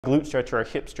Glute stretch or a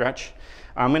hip stretch.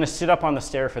 I'm going to sit up on the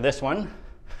stair for this one.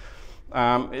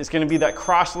 It's going to be that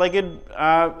cross-legged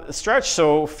stretch,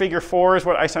 so figure 4 is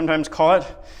what I sometimes call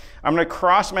it. I'm going to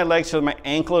cross my legs so my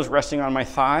ankle is resting on my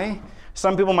thigh.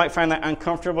 Some people might find that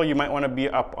uncomfortable. You might want to be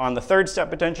up on the 3rd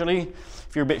step potentially.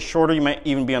 If you're a bit shorter, you might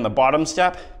even be on the bottom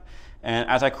step. And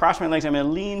as I cross my legs, I'm going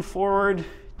to lean forward,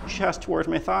 chest towards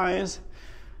my thighs.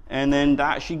 And then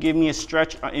that should give me a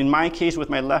stretch. In my case, with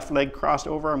my left leg crossed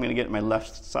over, I'm going to get my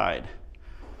left side.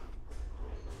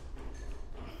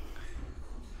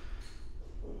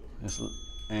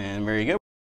 And very good.